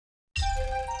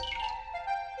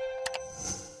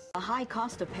high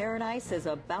cost of paradise is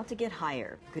about to get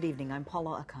higher. Good evening, I'm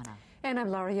Paula Akana. And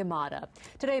I'm Laura Yamada.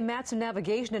 Today, Matson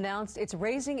Navigation announced it's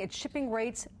raising its shipping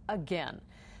rates again.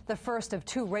 The first of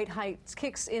 2 rate hikes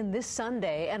kicks in this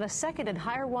Sunday, and a second and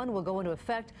higher one will go into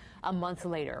effect a month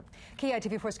later.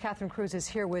 KITV4's Catherine Cruz is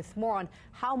here with more on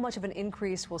how much of an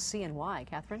increase we'll see and why.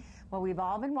 Catherine? Well, we've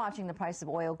all been watching the price of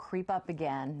oil creep up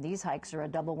again. These hikes are a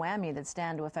double whammy that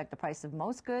stand to affect the price of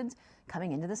most goods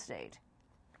coming into the state.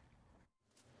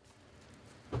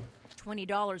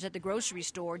 $20 at the grocery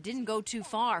store didn't go too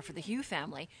far for the Hugh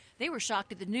family. They were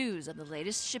shocked at the news of the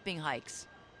latest shipping hikes.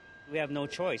 We have no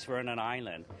choice. We're on an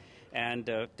island. And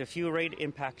the fuel rate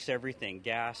impacts everything,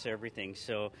 gas, everything.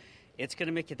 So it's going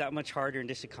to make it that much harder in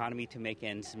this economy to make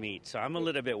ends meet. So I'm a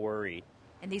little bit worried.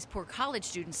 And these poor college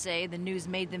students say the news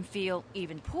made them feel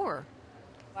even poorer.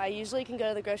 I usually can go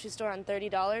to the grocery store on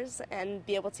 $30 and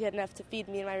be able to get enough to feed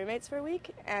me and my roommates for a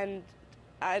week. And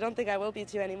I don't think I will be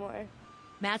too anymore.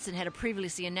 Matson had a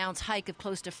previously announced hike of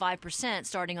close to 5%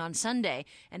 starting on Sunday,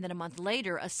 and then a month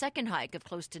later, a second hike of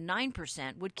close to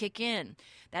 9% would kick in.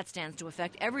 That stands to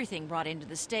affect everything brought into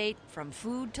the state, from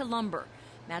food to lumber.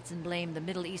 Matson blamed the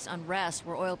Middle East unrest,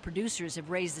 where oil producers have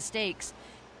raised the stakes.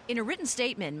 In a written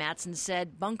statement, Matson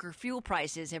said bunker fuel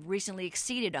prices have recently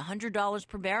exceeded $100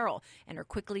 per barrel and are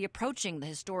quickly approaching the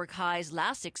historic highs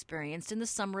last experienced in the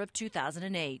summer of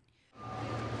 2008.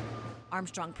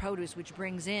 Armstrong Produce, which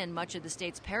brings in much of the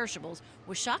state's perishables,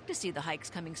 was shocked to see the hikes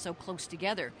coming so close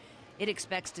together. It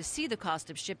expects to see the cost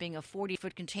of shipping a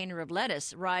 40-foot container of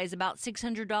lettuce rise about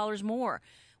 $600 more,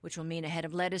 which will mean a head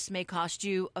of lettuce may cost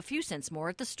you a few cents more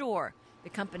at the store. The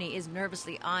company is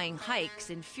nervously eyeing hikes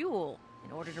in fuel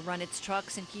in order to run its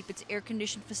trucks and keep its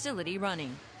air-conditioned facility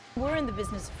running. We're in the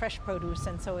business of fresh produce,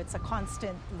 and so it's a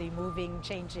constantly moving,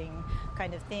 changing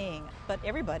kind of thing. But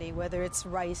everybody, whether it's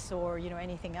rice or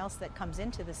anything else that comes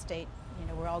into the state,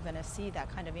 we're all going to see that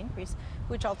kind of increase,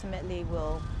 which ultimately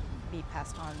will be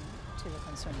passed on to the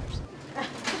consumers.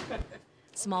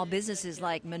 Small businesses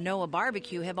like Manoa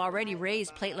Barbecue have already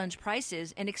raised plate lunch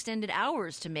prices and extended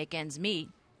hours to make ends meet.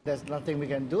 There's nothing we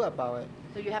can do about it.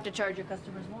 So you have to charge your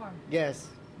customers more? Yes,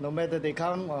 no matter they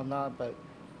come or not, but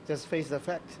just face the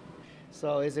fact.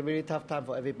 So it's a really tough time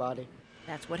for everybody.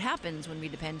 That's what happens when we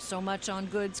depend so much on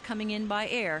goods coming in by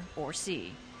air or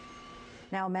sea.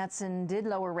 Now, Matson did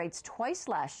lower rates twice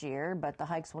last year, but the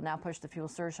hikes will now push the fuel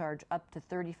surcharge up to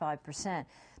 35%.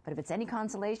 But if it's any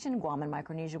consolation, Guam and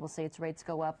Micronesia will say its rates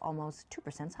go up almost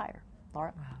 2% higher.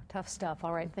 Laura? Wow, tough stuff.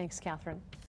 All right, thanks, Catherine.